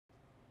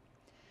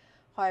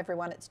Hi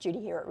everyone, it's Judy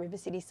here at River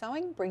City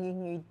Sewing,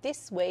 bringing you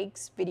this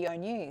week's video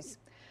news.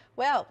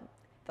 Well,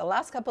 the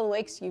last couple of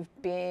weeks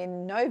you've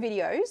been no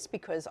videos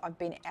because I've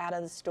been out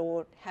of the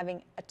store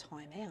having a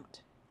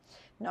timeout.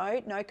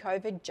 No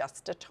COVID,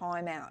 just a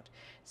timeout.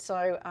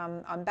 So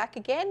I'm back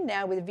again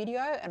now with a video,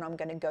 and I'm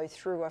going to go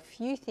through a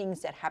few things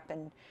that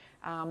happened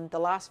the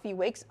last few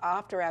weeks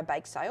after our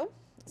bake sale.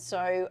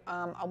 So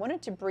I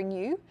wanted to bring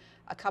you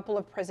a couple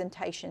of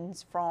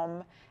presentations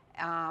from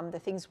the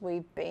things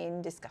we've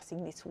been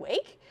discussing this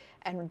week.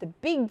 And the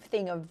big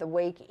thing of the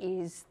week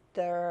is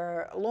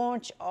the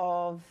launch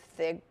of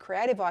the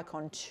Creative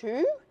Icon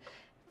 2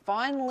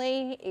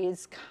 finally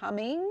is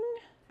coming.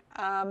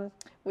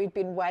 We've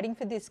been waiting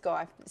for this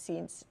guy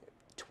since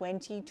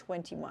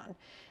 2021,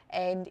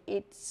 and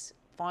it's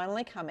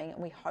finally coming,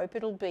 and we hope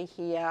it'll be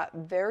here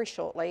very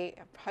shortly,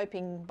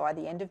 hoping by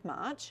the end of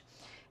March.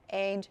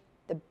 And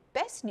the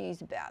best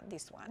news about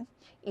this one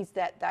is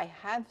that they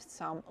have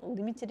some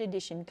limited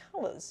edition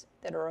colours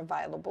that are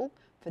available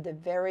for the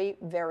very,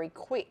 very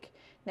quick.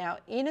 Now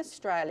in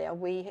Australia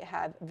we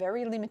have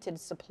very limited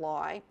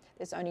supply.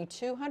 There's only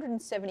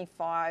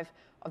 275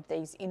 of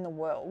these in the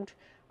world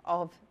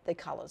of the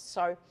colours.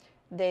 So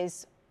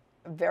there's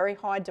very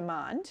high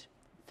demand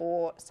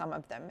for some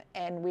of them,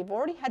 and we've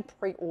already had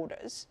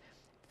pre-orders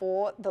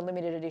for the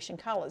limited edition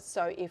colours.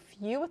 So if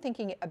you are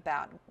thinking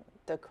about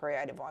the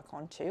Creative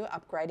Icon 2,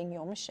 upgrading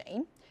your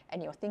machine,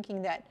 and you're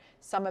thinking that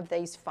some of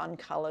these fun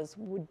colours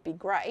would be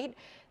great,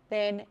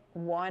 then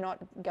why not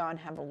go and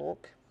have a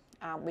look.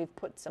 We've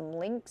put some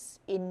links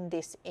in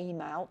this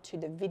email to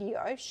the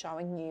video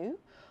showing you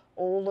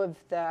all of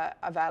the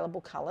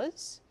available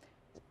colours,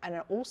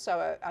 and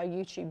also a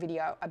YouTube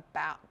video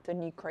about the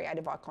new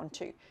Creative Icon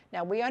 2.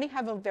 Now we only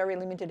have a very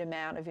limited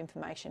amount of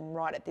information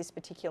right at this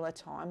particular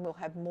time. We'll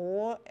have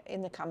more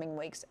in the coming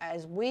weeks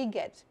as we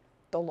get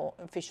the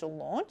official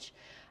launch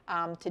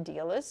to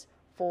dealers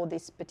for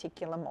this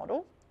particular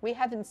model. We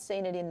haven't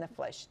seen it in the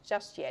flesh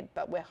just yet,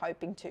 but we're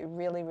hoping to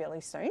really, really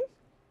soon.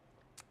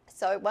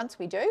 So once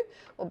we do,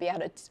 we'll be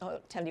able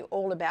to tell you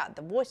all about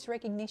the voice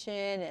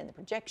recognition and the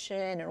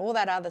projection and all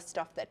that other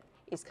stuff that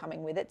is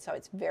coming with it. So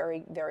it's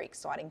very, very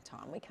exciting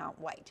time. We can't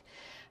wait.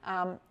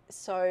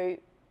 So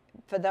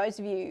for those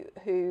of you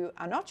who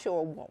are not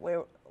sure what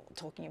we're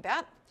talking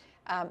about,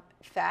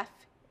 FAF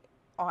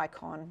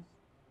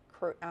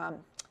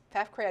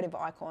Creative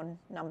Icon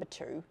number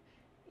 2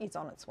 is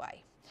on its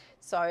way.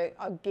 So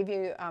I'll give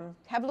you,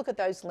 have a look at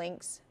those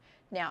links.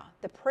 Now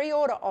the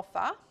pre-order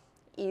offer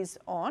is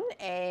on,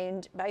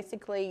 and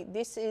basically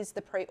this is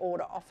the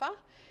pre-order offer,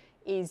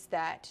 is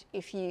that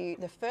if you,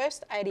 the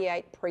first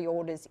 88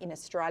 pre-orders in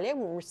Australia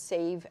will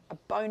receive a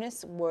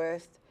bonus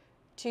worth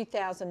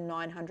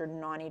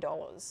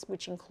 $2,990,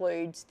 which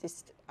includes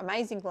this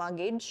amazing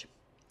luggage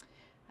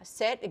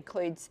set.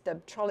 Includes the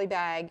trolley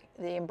bag,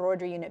 the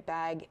embroidery unit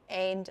bag,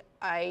 and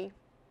I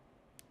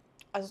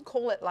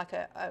call it like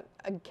a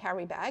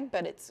carry bag,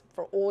 but it's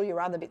for all your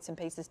other bits and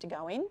pieces to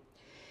go in.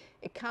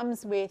 It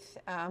comes with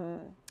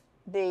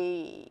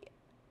the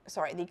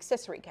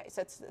accessory case,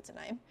 that's a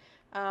name.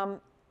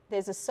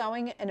 There's a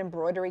sewing and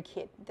embroidery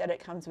kit that it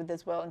comes with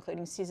as well,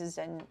 including scissors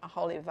and a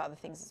whole heap of other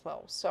things as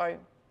well. So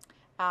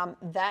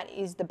that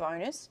is the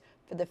bonus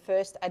for the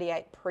first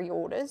 88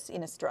 pre-orders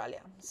in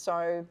Australia.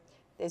 So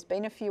there's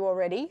been a few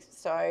already.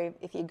 So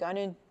if you're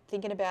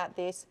thinking about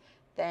this,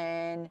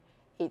 then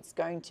it's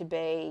going to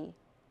be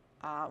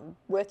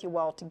worth your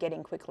while to get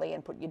in quickly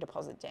and put your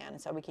deposit down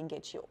so we can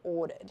get you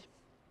ordered.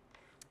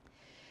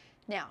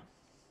 Now,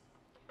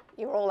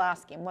 you're all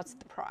asking, what's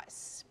the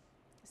price?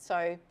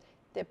 So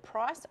the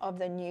price of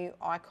the new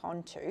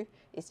Icon 2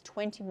 is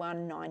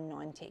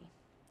 $21,990,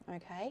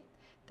 okay?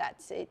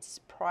 That's its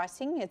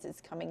pricing as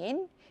it's coming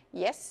in.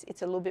 Yes,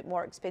 it's a little bit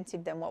more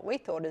expensive than what we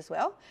thought as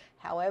well.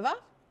 However,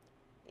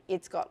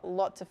 it's got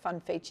lots of fun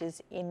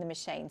features in the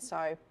machine.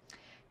 So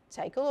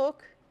take a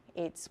look.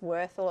 It's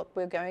worth a look.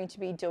 We're going to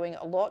be doing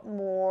a lot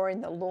more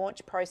in the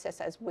launch process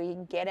as we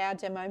get our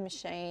demo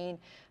machine.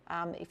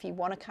 If you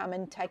want to come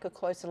and take a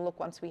closer look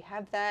once we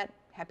have that,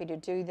 happy to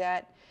do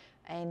that.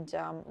 And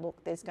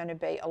look, there's going to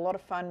be a lot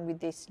of fun with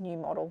this new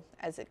model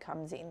as it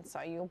comes in.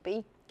 So you'll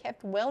be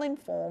kept well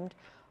informed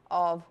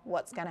of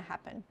what's going to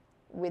happen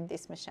with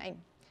this machine.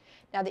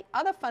 Now the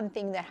other fun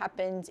thing that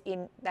happened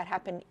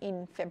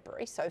in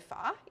February so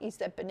far is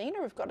that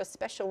Bernina have got a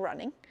special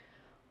running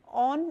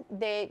on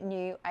their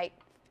new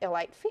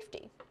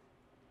L850.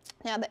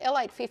 Now the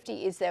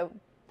L850 is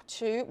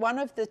one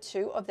of the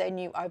two of their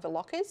new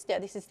overlockers. Now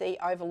this is the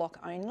overlock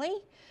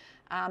only.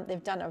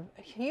 They've done a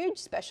huge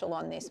special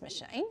on this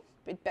machine,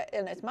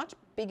 and it's much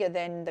bigger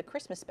than the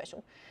Christmas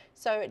special.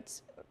 So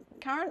it's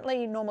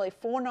currently normally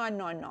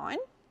 $4,999,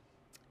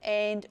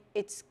 and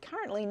it's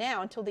currently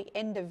now until the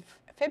end of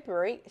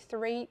February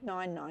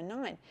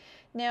 $3,999.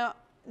 Now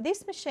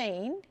this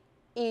machine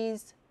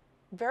is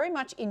very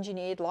much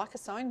engineered like a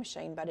sewing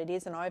machine, but it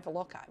is an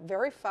overlocker.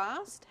 Very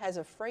fast, has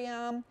a free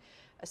arm,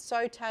 a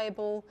sew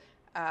table,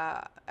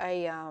 a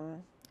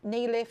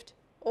knee lift,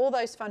 all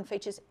those fun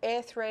features,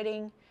 air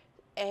threading,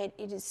 and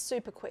it is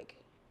super quick.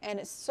 and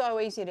it's so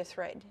easy to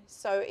thread.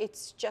 So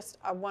it's just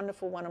a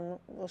wonderful,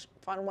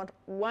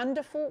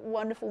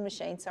 wonderful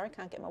machine. Sorry,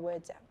 can't get my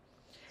words out.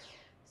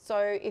 So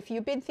if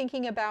you've been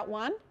thinking about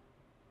one,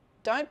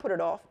 don't put it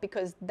off,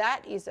 because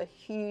that is a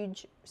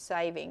huge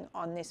saving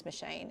on this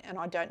machine. And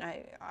I don't know,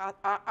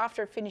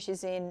 after it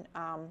finishes in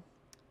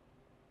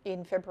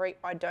February,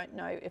 I don't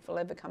know if it'll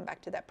ever come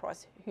back to that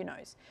price, who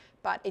knows.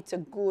 But it's a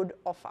good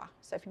offer.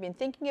 So if you've been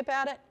thinking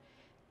about it,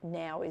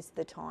 now is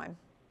the time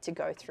to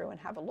go through and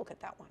have a look at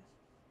that one.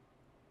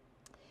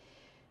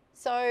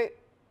 So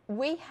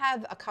we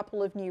have a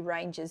couple of new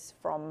ranges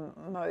from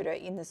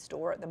Moda in the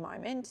store at the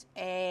moment,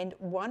 and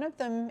one of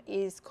them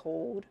is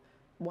called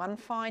One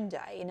Fine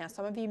Day. Now,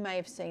 some of you may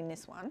have seen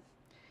this one.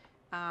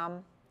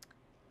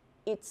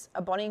 It's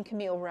a Bonnie and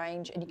Camille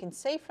range, and you can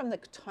see from the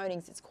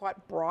tonings it's quite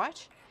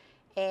bright,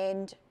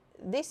 and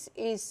this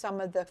is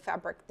some of the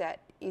fabric that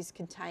is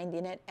contained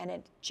in it, and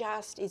it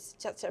just is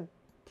such a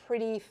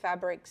pretty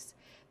fabrics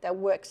that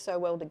work so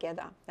well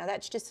together. Now,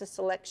 that's just a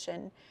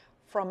selection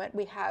from it.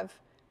 We have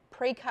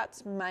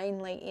pre-cuts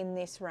mainly in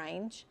this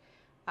range,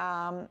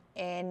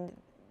 and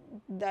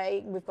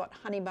we've got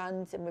honey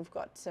buns, and we've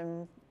got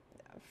some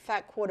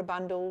fat quarter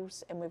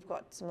bundles, and we've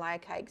got some layer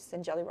cakes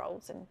and jelly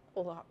rolls and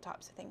all the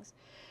types of things.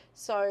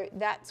 So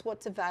that's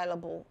what's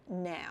available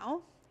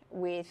now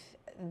with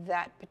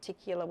that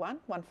particular one,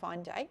 One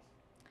Fine Day.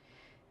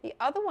 The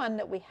other one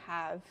that we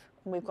have,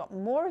 and we've got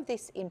more of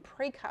this in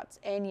pre-cuts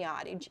and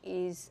yardage,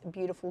 is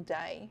Beautiful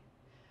Day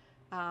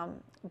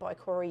by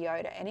Cora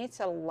Yoda, and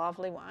it's a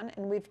lovely one.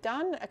 And we've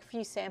done a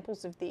few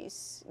samples of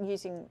this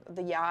using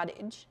the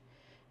yardage,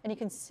 and you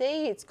can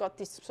see it's got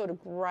this sort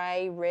of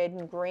grey, red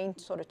and green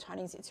sort of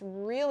tonings. It's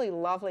really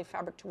lovely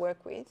fabric to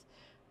work with.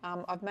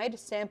 I've made a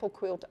sample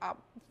quilt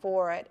up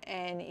for it,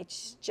 and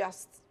it's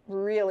just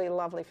really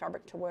lovely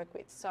fabric to work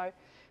with. So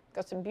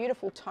got some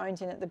beautiful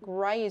tones in it. The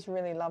grey is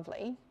really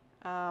lovely.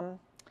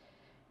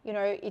 You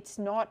know, it's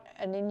not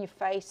an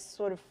in-your-face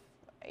sort of,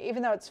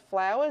 even though it's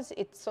flowers,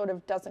 it sort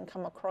of doesn't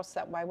come across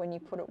that way when you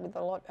put it with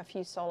a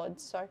few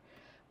solids. So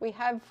we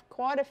have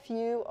quite a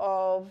few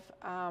of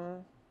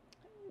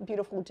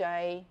Beautiful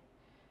Day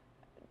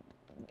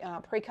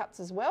pre-cuts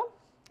as well.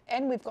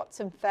 And we've got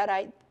some Fat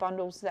 8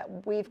 bundles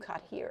that we've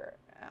cut here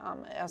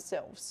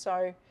ourselves.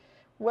 So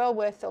well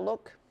worth a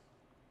look.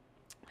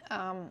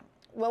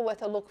 Well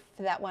worth a look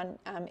for that one.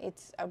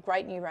 It's a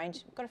great new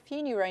range. We've got a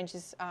few new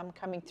ranges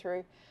coming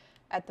through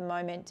at the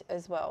moment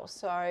as well.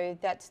 So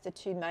that's the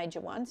two major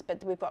ones,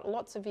 but we've got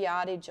lots of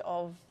yardage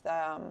of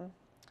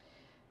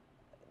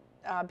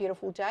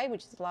Beautiful Day,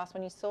 which is the last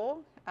one you saw,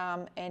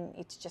 and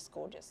it's just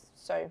gorgeous.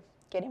 So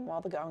get in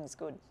while the going is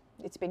good.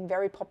 It's been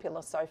very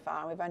popular so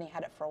far. We've only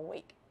had it for a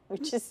week,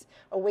 which is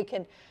a week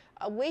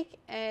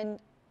and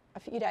a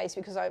few days,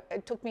 because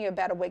it took me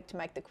about a week to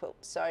make the quilt.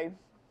 So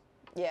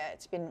yeah,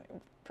 it's been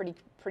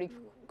pretty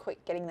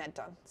quick getting that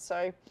done.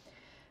 So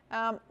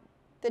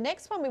the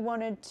next one we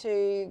wanted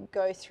to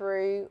go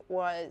through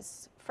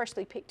was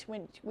Freshly Picked.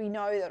 We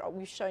know that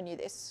we've shown you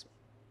this,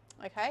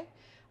 okay?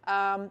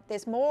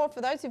 There's more.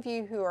 For those of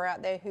you who are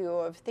out there who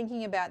are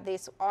thinking about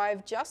this,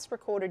 I've just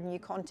recorded new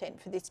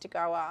content for this to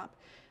go up.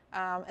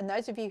 And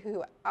those of you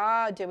who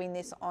are doing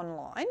this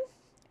online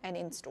and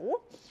in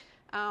store,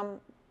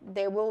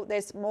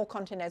 there's more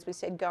content, as we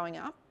said, going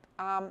up.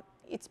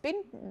 It's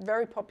been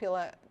very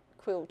popular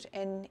quilt,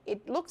 and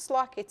it looks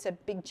like it's a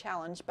big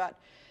challenge, but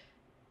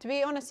to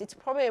be honest, it's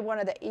probably one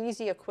of the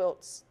easier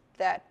quilts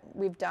that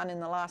we've done in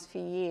the last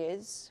few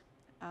years,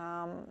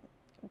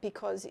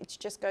 because it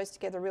just goes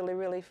together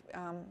really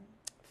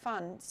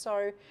fun.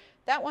 So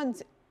that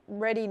one's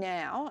ready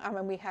now. I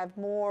mean, we have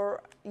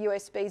more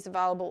USBs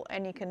available,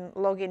 and you can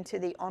log into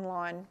the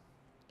online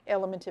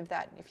element of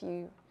that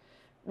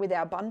with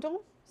our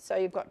bundle. So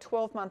you've got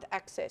 12-month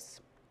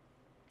access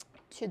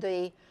to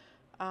the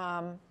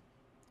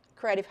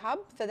Creative Hub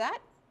for that.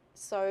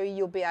 So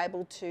you'll be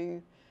able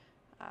to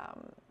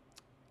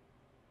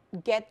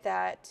get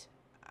that,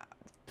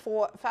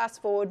 fast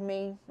forward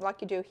me,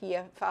 like you do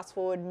here, fast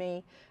forward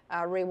me,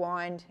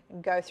 rewind,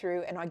 go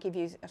through, and I give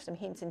you some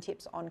hints and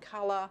tips on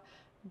colour,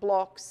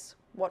 blocks,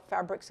 what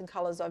fabrics and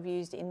colours I've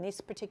used in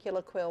this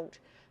particular quilt,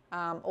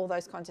 all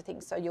those kinds of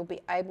things. So you'll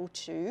be able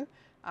to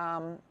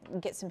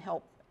get some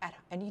help,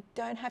 and you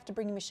don't have to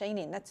bring your machine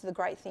in. That's the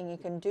great thing. You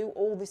can do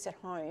all this at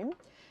home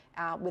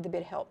with a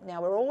bit of help.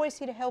 Now, we're always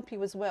here to help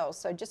you as well.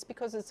 So just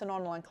because it's an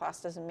online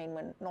class doesn't mean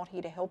we're not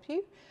here to help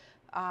you.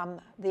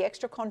 The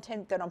extra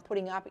content that I'm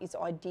putting up is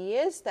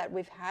ideas that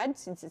we've had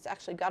since it's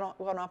actually gone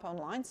up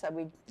online, so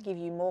we give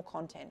you more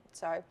content.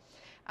 So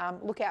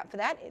look out for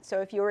that.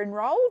 So if you're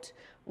enrolled,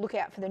 look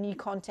out for the new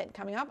content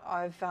coming up.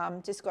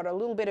 I've just got a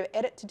little bit of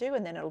edit to do,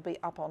 and then it'll be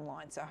up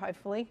online. So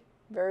hopefully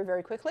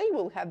very quickly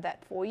we'll have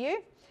that for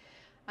you.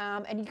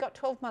 And you've got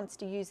 12 months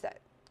to use that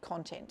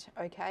content,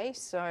 okay?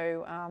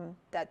 So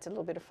that's a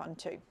little bit of fun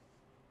too.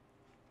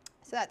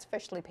 So that's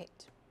Freshly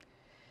Picked.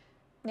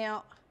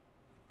 Now,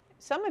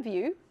 some of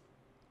you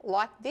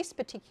like this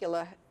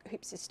particular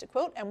Hoop Sister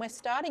quilt, and we're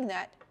starting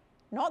that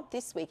not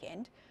this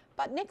weekend,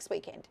 but next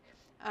weekend.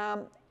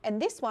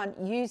 And this one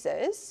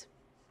uses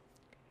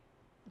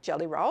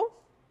jelly roll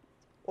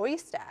or your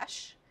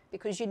stash,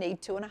 because you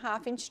need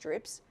 2.5-inch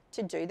strips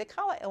to do the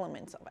colour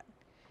elements of it.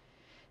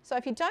 So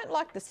if you don't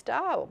like the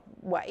star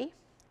way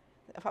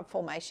of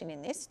formation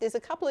in this, there's a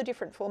couple of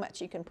different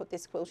formats you can put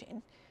this quilt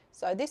in.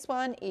 So this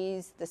one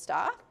is the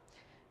star,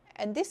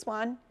 and this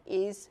one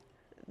is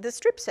the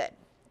strip set.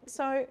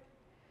 So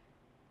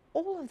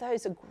all of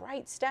those are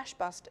great stash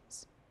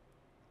busters.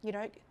 You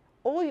know,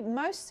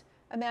 most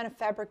amount of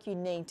fabric you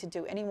need to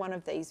do any one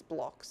of these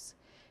blocks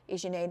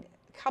is you need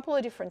a couple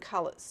of different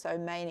colours, so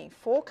mainly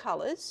 4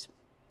 colours,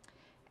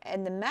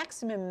 and the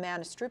maximum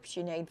amount of strips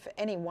you need for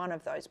any one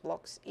of those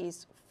blocks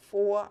is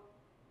 4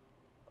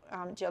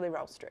 jelly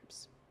roll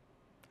strips.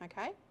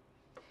 Okay,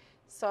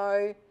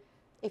 so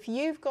if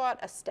you've got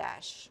a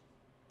stash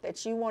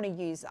that you want to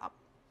use up,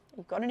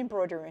 you've got an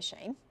embroidery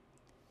machine,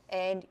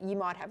 and you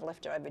might have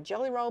leftover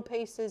jelly roll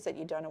pieces that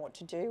you don't know what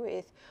to do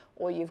with,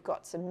 or you've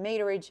got some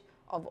meterage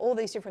of all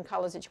these different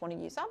colours that you want to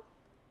use up,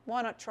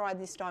 why not try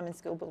this Diamond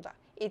Skill Builder?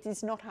 It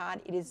is not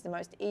hard, it is the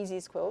most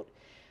easiest quilt.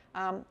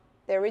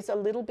 There is a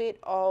little bit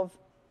of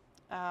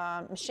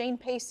machine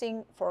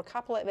piecing for a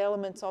couple of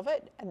elements of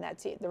it, and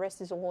that's it. The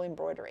rest is all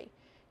embroidery.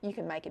 You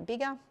can make it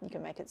bigger, you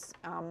can make it,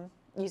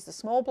 use the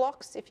small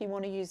blocks if you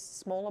want to use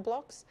smaller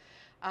blocks,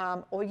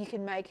 or you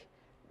can make,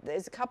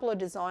 there's a couple of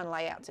design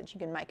layouts that you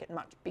can make it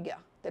much bigger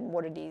than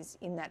what it is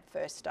in that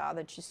first star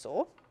that you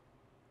saw,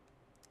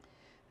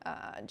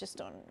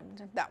 just on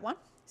that one.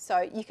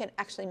 So you can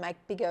actually make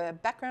bigger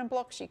background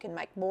blocks, you can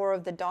make more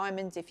of the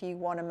diamonds if you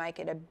want to make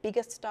it a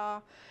bigger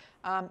star.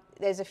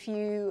 There's a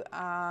few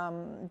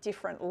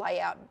different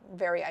layout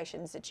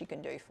variations that you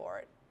can do for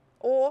it.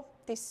 Or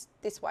this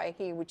way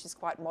here, which is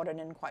quite modern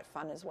and quite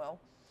fun as well.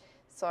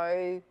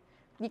 So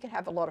you can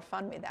have a lot of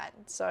fun with that.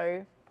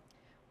 So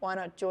why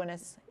not join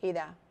us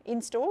either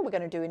in-store? We're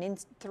going to do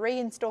 3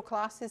 in-store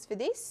classes for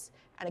this.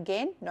 And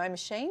again, no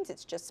machines,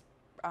 it's just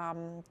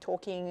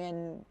talking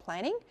and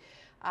planning.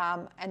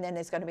 And then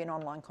there's going to be an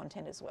online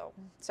content as well.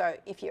 So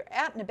if you're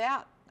out and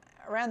about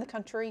around the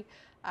country,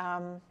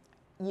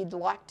 you'd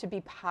like to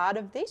be part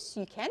of this,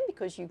 you can,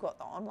 because you've got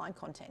the online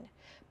content.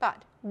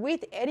 But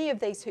with any of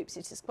these Hoop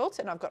Sisters quilts,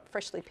 and I've got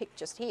freshly picked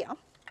just here,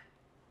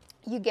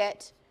 you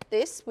get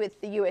this with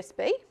the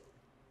USB.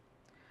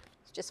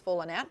 It's just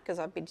fallen out because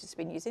I've just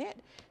been using it.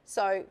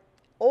 So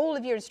all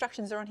of your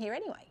instructions are on here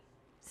anyway.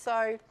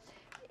 So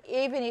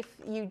even if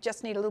you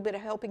just need a little bit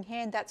of helping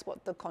hand, that's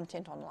what the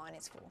content online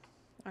is for.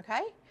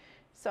 Okay?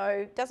 So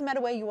it doesn't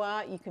matter where you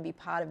are, you can be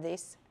part of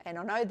this. And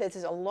I know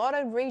there's a lot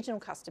of regional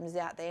customers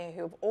out there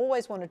who have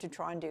always wanted to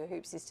try and do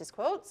Hoop Sisters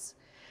quilts.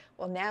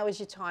 Well, now is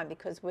your time,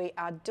 because we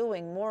are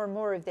doing more and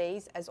more of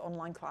these as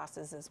online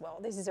classes as well.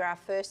 This is our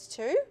first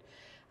 2.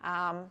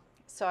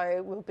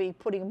 So we'll be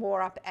putting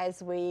more up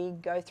as we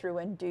go through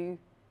and do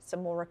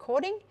some more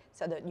recording,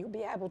 so that you'll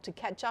be able to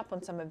catch up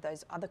on some of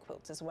those other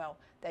quilts as well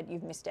that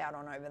you've missed out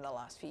on over the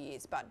last few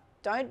years. But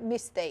don't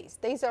miss these.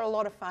 These are a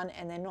lot of fun,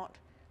 and they're not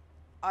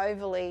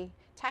overly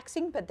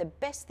taxing, but the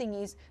best thing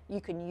is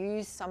you can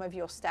use some of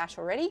your stash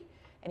already,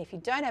 and if you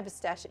don't have a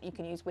stash that you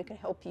can use, we can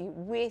help you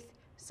with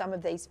some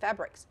of these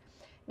fabrics.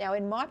 Now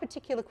in my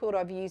particular quilt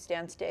I've used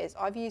downstairs,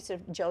 I've used a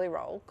jelly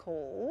roll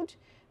called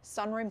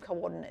Sunroom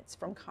Coordinates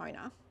from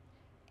Kona,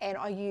 and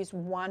I use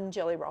 1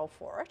 jelly roll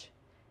for it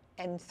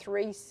and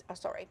 4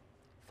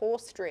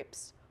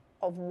 strips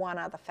of 1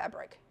 other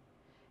fabric,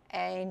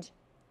 and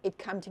it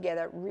come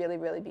together really,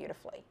 really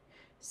beautifully.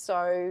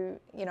 So,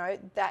 you know,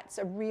 that's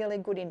a really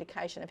good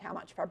indication of how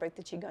much fabric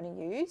that you're going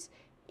to use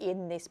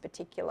in this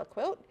particular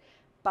quilt.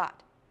 But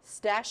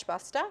Stash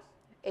Buster,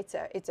 it's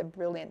a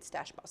brilliant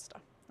stash buster,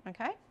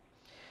 okay?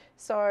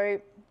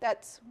 So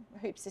that's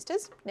Hoop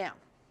Sisters. Now,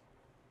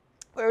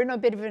 we're in a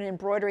bit of an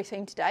embroidery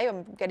theme today.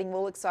 I'm getting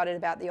all excited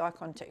about the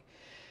icon too.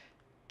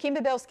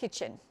 Kimberbell's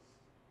Kitchen.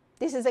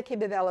 This is a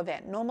Kimberbell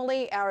event.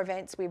 Normally our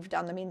events, we've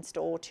done them in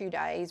store 2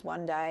 days,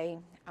 1 day,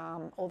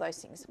 all those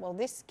things. Well,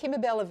 this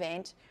Kimberbell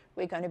event,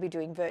 we're going to be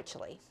doing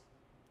virtually.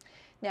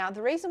 Now,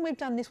 the reason we've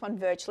done this one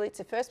virtually, it's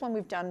the first one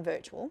we've done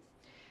virtual,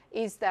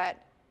 is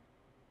that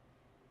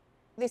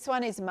this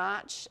one is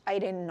March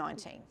 18 and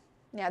 19.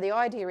 Now, the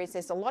idea is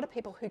there's a lot of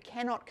people who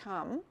cannot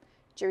come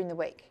during the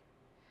week,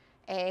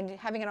 and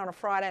having it on a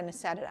Friday and a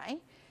Saturday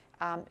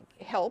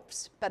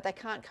helps, but they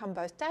can't come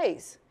both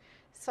days.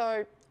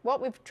 So what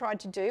we've tried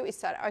to do is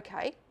say,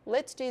 okay,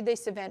 let's do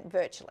this event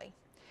virtually.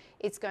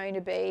 It's going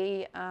to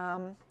be,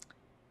 I'm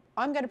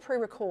going to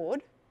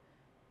pre-record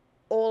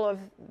all of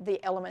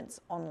the elements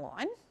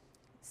online.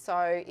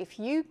 So if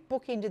you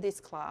book into this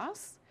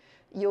class,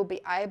 you'll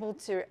be able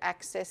to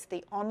access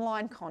the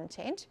online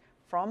content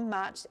from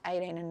March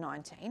 18 and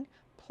 19.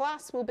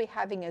 Plus we'll be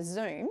having a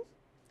Zoom.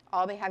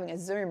 I'll be having a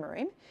Zoom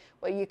room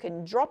where you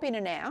can drop in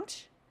and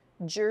out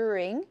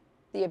during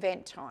the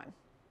event time,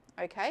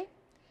 okay?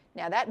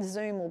 Now that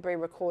Zoom will be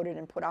recorded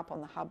and put up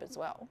on the hub as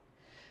well.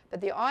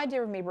 But the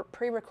idea of me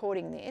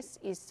pre-recording this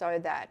is so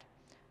that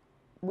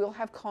we'll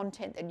have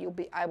content that you'll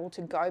be able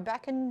to go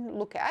back and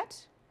look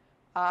at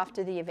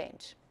after the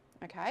event,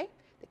 okay?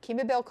 The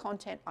Kimberbell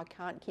content I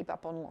can't keep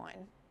up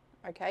online,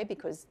 okay?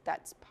 Because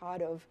that's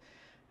part of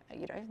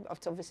You know,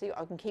 obviously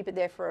I can keep it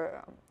there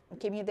for, I'm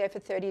keeping it there for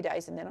 30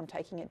 days and then I'm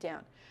taking it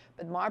down.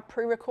 But my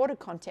pre-recorded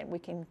content we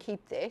can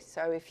keep there.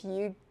 So if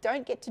you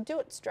don't get to do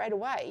it straight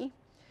away,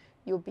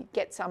 you'll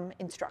get some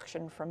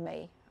instruction from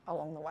me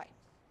along the way.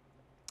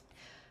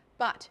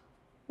 But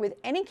with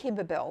any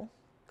Kimberbell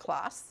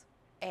class,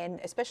 and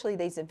especially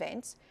these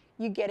events,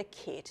 you get a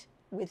kit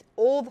with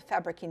all the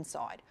fabric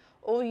inside.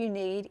 All you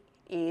need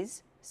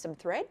is some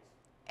thread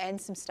and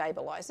some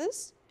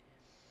stabilizers,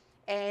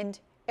 and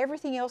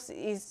everything else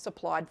is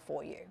supplied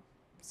for you.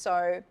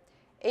 So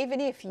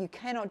even if you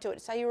cannot do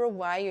it, say you're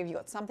away or you've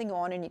got something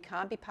on and you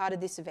can't be part of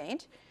this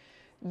event,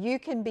 you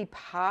can be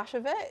part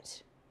of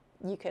it.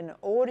 You can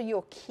order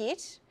your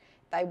kit.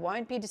 They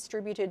won't be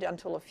distributed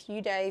until a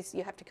few days.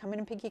 You have to come in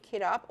and pick your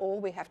kit up, or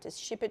we have to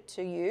ship it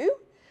to you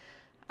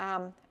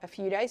a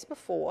few days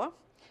before.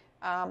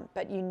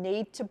 But you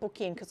need to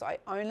book in because I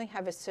only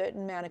have a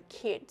certain amount of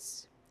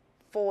kits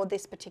for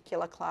this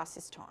particular class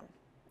this time.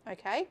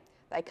 Okay?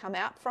 They come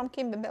out from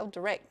Kimberbell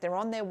direct. They're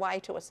on their way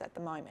to us at the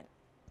moment.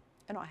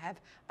 And I have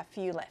a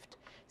few left.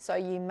 So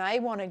you may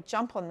want to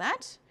jump on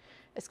that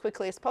as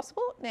quickly as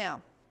possible.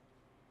 Now,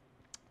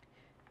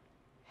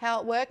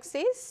 how it works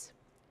is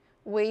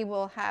we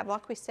will have,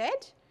 like we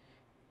said,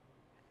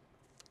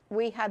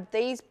 we have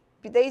these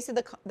are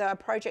the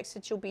projects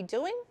that you'll be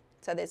doing.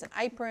 So there's an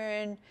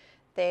apron,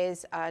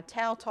 there's a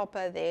towel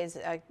topper, there's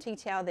a tea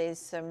towel, there's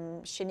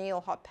some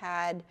chenille hot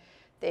pad,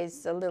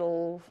 there's a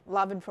little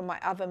Lovin' from my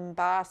oven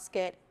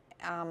basket,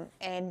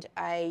 and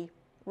a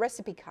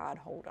recipe card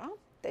holder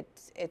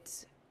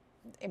it's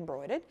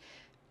embroidered.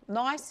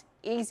 Nice,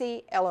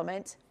 easy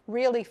elements,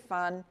 really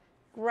fun,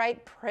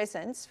 great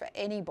presents for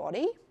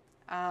anybody,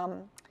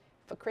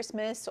 for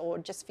Christmas or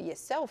just for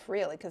yourself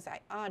really, because they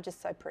are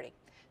just so pretty.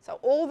 So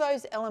all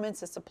those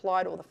elements are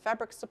supplied, all the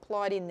fabric's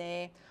supplied in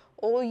there.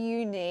 All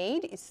you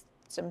need is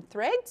some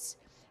threads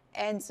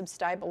and some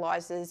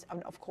stabilizers,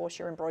 and of course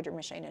your embroidery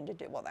machine and to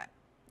do all that.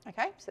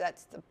 Okay, so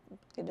that's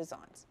the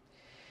designs.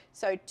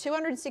 So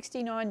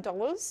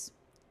 $269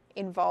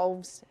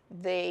 involves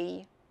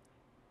the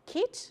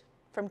kit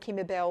from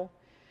Kimberbell.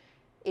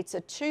 It's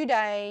a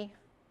 2-day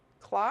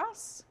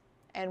class,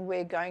 and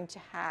we're going to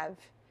have,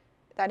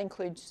 that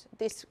includes,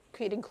 this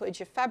kit includes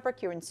your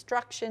fabric, your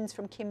instructions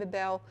from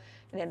Kimberbell,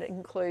 and then it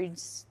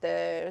includes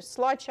the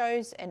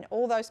slideshows and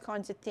all those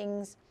kinds of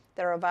things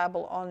that are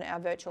available on our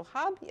virtual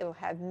hub. It'll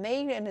have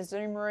me in a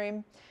Zoom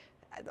room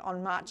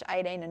on March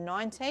 18 and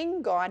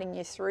 19 guiding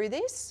you through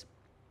this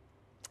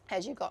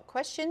as you've got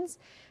questions,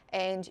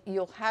 and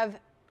you'll have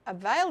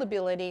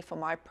availability for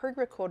my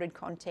pre-recorded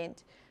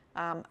content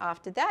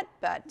after that,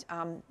 but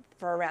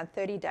for around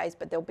 30 days,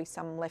 but there'll be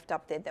some left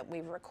up there that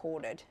we've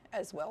recorded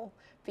as well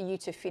for you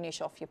to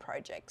finish off your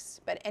projects.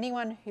 But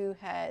anyone who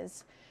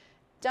has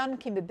done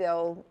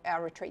Kimberbell,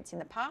 our retreats in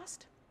the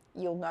past,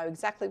 you'll know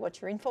exactly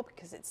what you're in for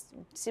because it's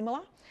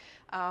similar.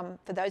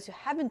 For those who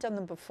haven't done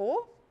them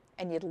before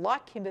and you'd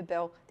like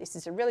Kimberbell, this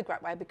is a really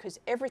great way because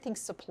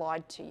everything's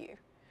supplied to you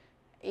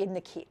in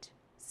the kit.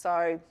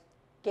 So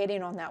get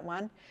in on that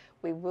one.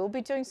 We will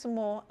be doing some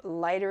more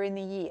later in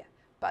the year,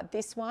 but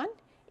this one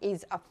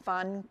is a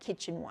fun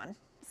kitchen one.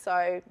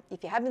 So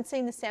if you haven't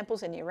seen the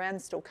samples and you're around the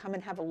store, come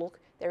and have a look.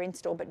 They're in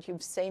store, but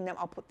you've seen them.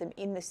 I'll put them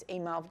in this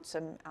email,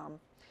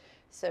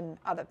 some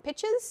other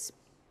pictures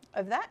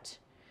of that.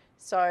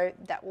 So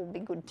that will be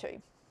good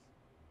too.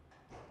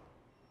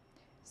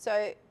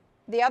 So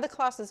the other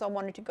classes I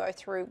wanted to go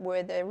through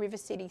were the River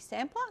City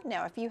Sampler.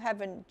 Now, if you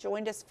haven't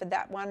joined us for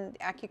that one,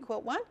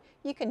 AccuQuilt one,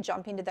 you can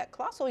jump into that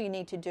class. All you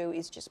need to do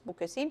is just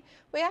book us in.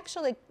 We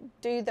actually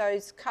do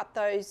those, cut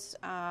those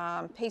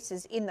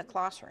pieces in the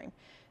classroom.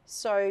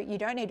 So you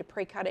don't need to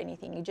pre-cut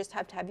anything. You just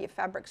have to have your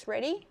fabrics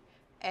ready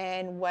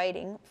and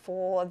waiting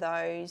for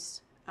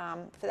those,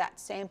 for that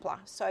sampler.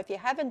 So if you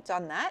haven't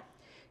done that,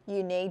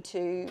 you need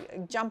to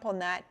jump on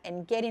that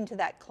and get into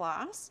that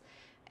class,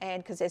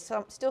 and because there's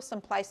still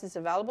some places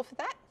available for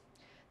that.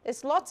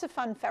 There's lots of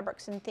fun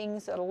fabrics and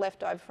things that are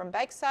left over from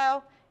bake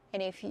sale,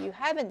 and if you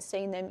haven't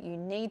seen them, you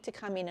need to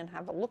come in and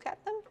have a look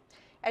at them.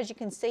 As you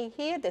can see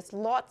here, there's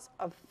lots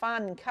of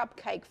fun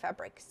cupcake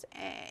fabrics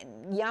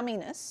and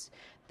yumminess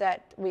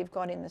that we've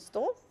got in the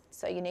store,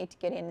 so you need to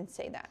get in and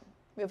see that.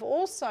 We've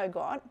also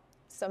got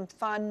some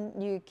fun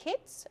new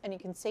kits, and you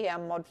can see our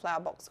Mod Flower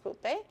box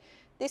quilt there.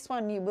 This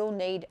one you will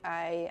need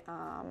a,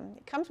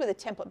 it comes with a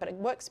template, but it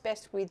works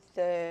best with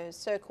the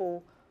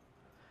circle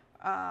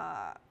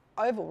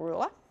oval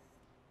ruler.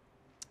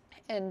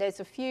 And there's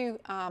a few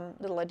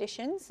little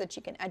additions that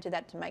you can add to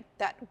that to make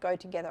that go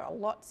together a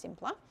lot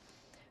simpler.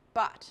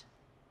 But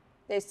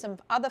there's some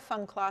other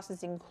fun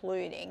classes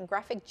including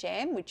Graphic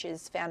Jam, which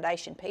is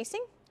foundation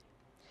piecing.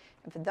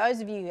 And for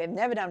those of you who have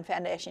never done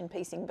foundation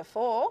piecing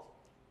before,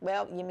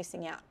 well, you're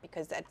missing out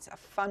because that's a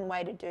fun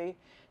way to do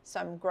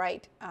some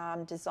great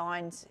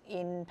designs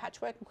in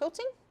patchwork and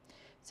quilting.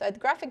 So the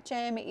Graphic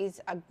Jam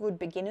is a good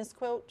beginner's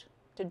quilt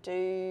to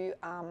do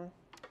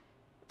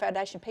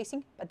foundation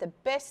piecing, but the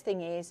best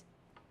thing is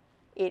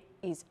it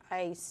is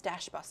a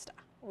stash buster,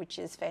 which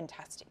is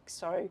fantastic.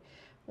 So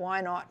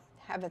why not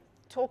have a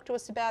talk to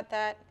us about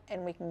that,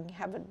 and we can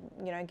have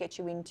a, get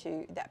you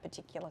into that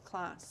particular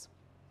class.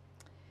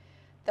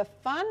 The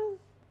fun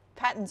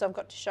patterns I've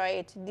got to show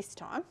you this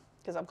time,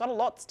 because I've got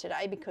lots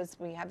today because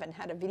we haven't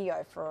had a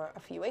video for a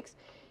few weeks,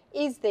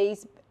 is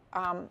these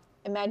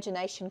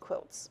imagination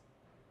quilts.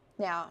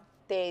 Now,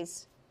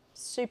 there's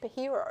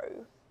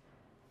superhero,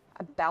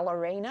 a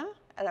ballerina,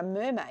 and a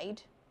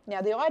mermaid.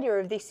 Now, the idea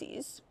of this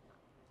is,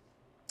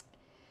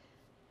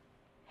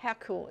 how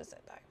cool is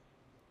it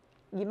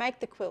though? You make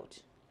the quilt,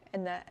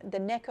 and the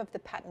neck of the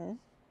pattern,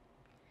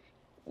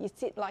 you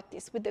sit like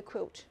this with the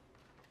quilt,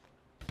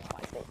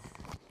 like this.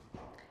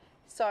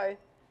 So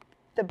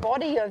the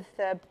body of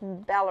the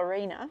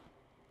ballerina,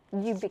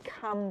 you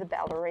become the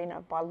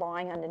ballerina by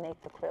lying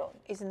underneath the quilt.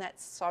 Isn't that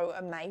so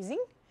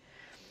amazing?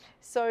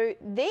 So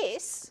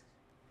this,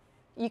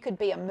 you could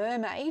be a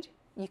mermaid,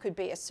 you could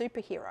be a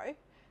superhero,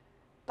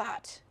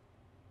 but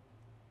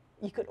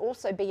you could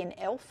also be an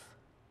elf.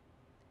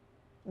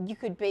 You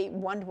could be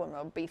Wonder Woman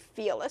or be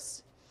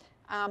fearless.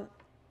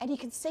 And you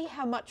can see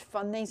how much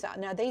fun these are.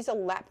 Now, these are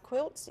lap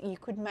quilts. You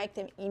could make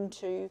them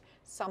into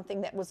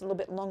something that was a little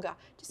bit longer.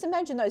 Just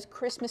imagine those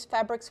Christmas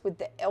fabrics with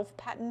the elf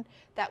pattern.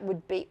 That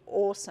would be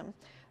awesome.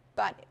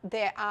 But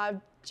there are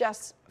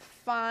just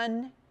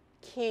fun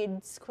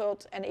kids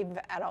quilts, and even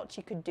for adults,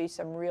 you could do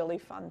some really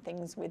fun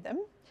things with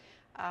them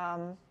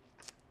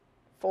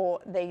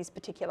for these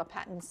particular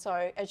patterns.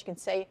 So as you can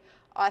see,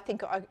 I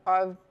think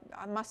I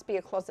must be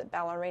a closet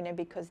ballerina,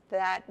 because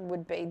that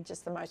would be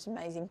just the most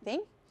amazing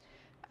thing.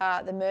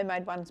 The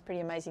mermaid one's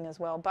pretty amazing as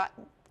well, but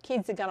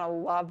kids are going to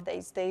love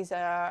these. These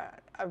are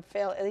a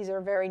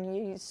very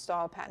new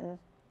style pattern.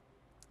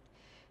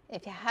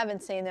 If you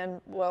haven't seen them,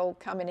 well,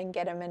 come in and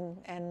get them,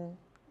 and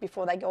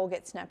before they all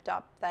get snapped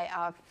up, they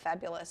are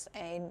fabulous,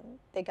 and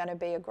they're going to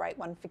be a great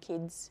one for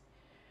kids.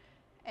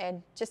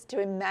 And just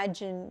to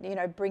imagine,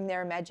 bring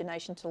their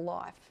imagination to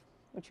life,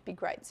 which would be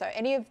great. So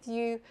any of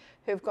you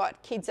who've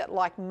got kids that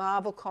like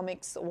Marvel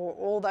comics or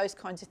all those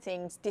kinds of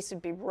things, this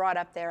would be right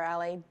up their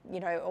alley.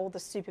 All the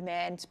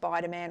Superman,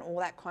 Spider-Man, all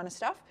that kind of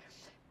stuff.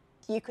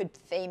 You could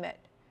theme it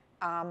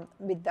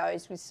with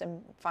those, with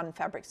some fun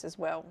fabrics as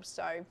well.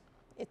 So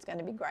it's going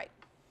to be great.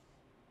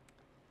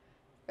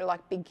 We're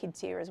like big kids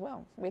here as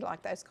well. We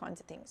like those kinds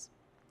of things.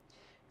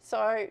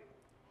 So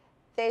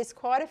there's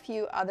quite a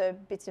few other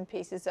bits and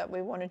pieces that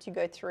we wanted to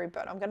go through,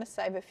 but I'm going to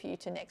save a few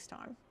to next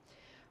time.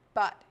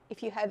 But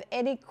if you have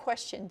any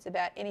questions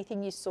about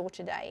anything you saw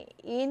today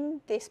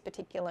in this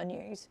particular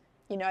news,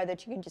 you know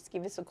that you can just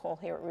give us a call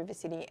here at River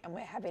City, and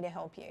we're happy to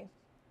help you.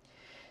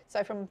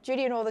 So from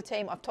Judy and all the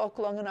team, I've talked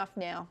long enough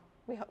now.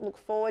 We look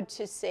forward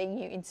to seeing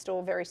you in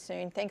store very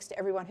soon. Thanks to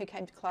everyone who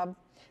came to club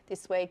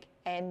this week,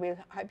 and we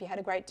hope you had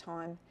a great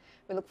time.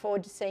 We look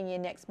forward to seeing you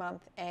next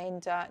month,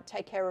 and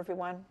take care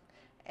everyone,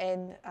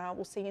 and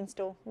we'll see you in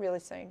store really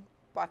soon.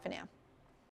 Bye for now.